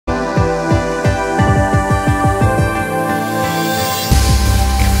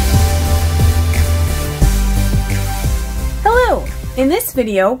In this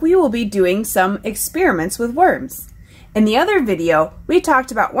video, we will be doing some experiments with worms. In the other video, we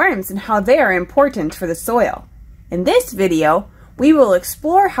talked about worms and how they are important for the soil. In this video, we will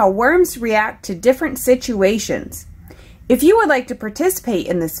explore how worms react to different situations. If you would like to participate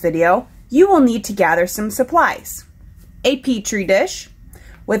in this video, you will need to gather some supplies. A petri dish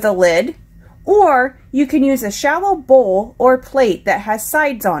with a lid, or you can use a shallow bowl or plate that has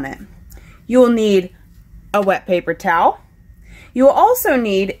sides on it. You will need a wet paper towel. You will also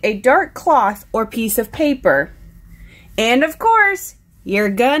need a dark cloth or piece of paper. And of course, you're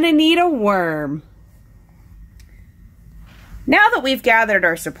gonna need a worm. Now that we've gathered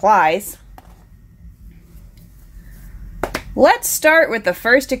our supplies, let's start with the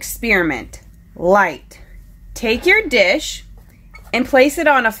first experiment, light. Take your dish and place it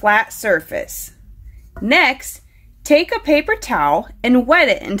on a flat surface. Next, take a paper towel and wet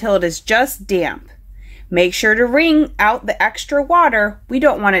it until it is just damp. Make sure to wring out the extra water. We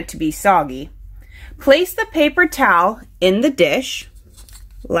don't want it to be soggy. Place the paper towel in the dish,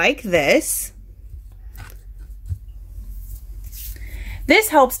 like this. This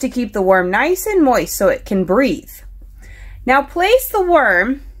helps to keep the worm nice and moist so it can breathe. Now place the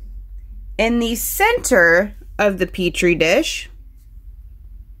worm in the center of the petri dish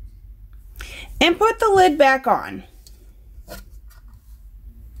and put the lid back on.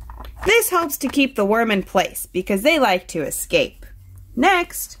 This helps to keep the worm in place because they like to escape.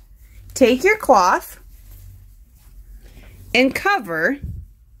 Next, take your cloth and cover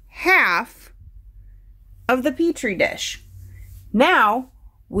half of the petri dish. Now,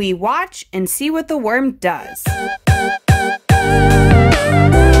 we watch and see what the worm does.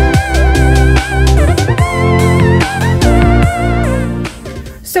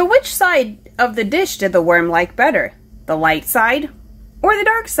 So which side of the dish did the worm like better? The light side or the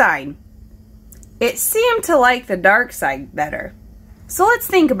dark side? It seemed to like the dark side better. So let's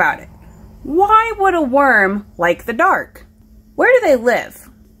think about it. Why would a worm like the dark? Where do they live?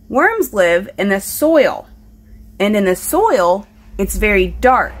 Worms live in the soil. And in the soil, it's very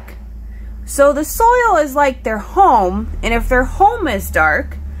dark. So the soil is like their home, and if their home is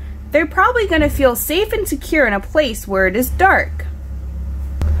dark, they're probably going to feel safe and secure in a place where it is dark.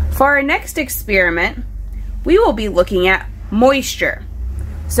 For our next experiment, we will be looking at moisture.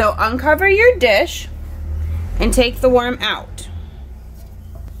 So uncover your dish and take the worm out.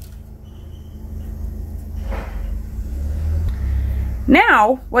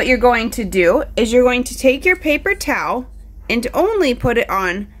 Now, what you're going to do is you're going to take your paper towel and only put it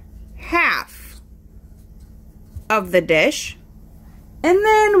on half of the dish. And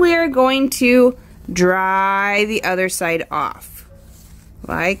then we are going to dry the other side off,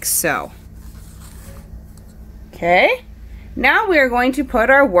 like so. Okay, now we are going to put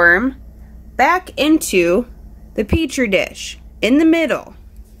our worm back into the petri dish in the middle.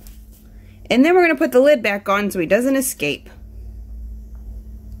 And then we're going to put the lid back on so he doesn't escape.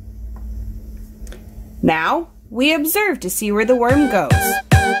 Now, we observe to see where the worm goes.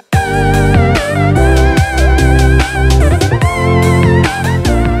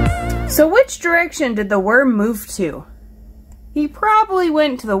 So which direction did the worm move to? He probably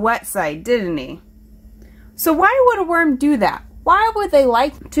went to the wet side, didn't he? So why would a worm do that? Why would they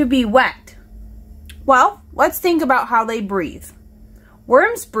like to be wet? Well, let's think about how they breathe.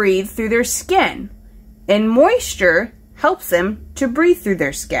 Worms breathe through their skin, and moisture helps them to breathe through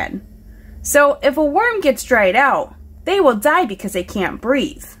their skin. So if a worm gets dried out, they will die because they can't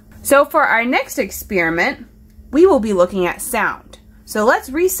breathe. So for our next experiment, we will be looking at sound. So let's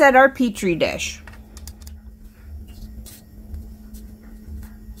reset our petri dish.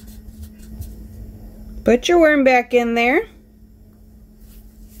 Put your worm back in there.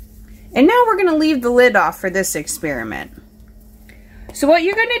 And now we're going to leave the lid off for this experiment. So what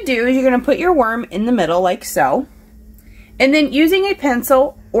you're going to do is you're going to put your worm in the middle like so. And then using a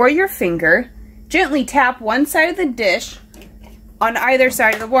pencil or your finger, gently tap one side of the dish on either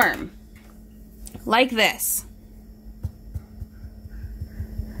side of the worm. Like this.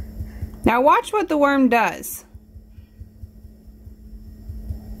 Now watch what the worm does.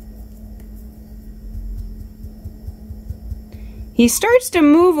 He starts to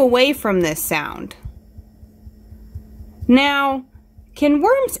move away from this sound. Now, can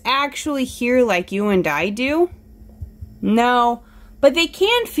worms actually hear like you and I do? No, but they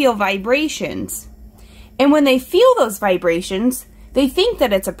can feel vibrations. And when they feel those vibrations, they think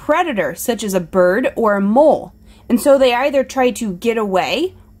that it's a predator, such as a bird or a mole. And so they either try to get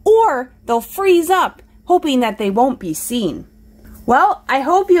away, or they'll freeze up, hoping that they won't be seen. Well, I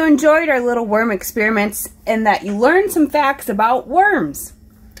hope you enjoyed our little worm experiments and that you learned some facts about worms.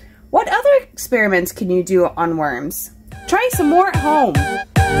 What other experiments can you do on worms? Try some more at home.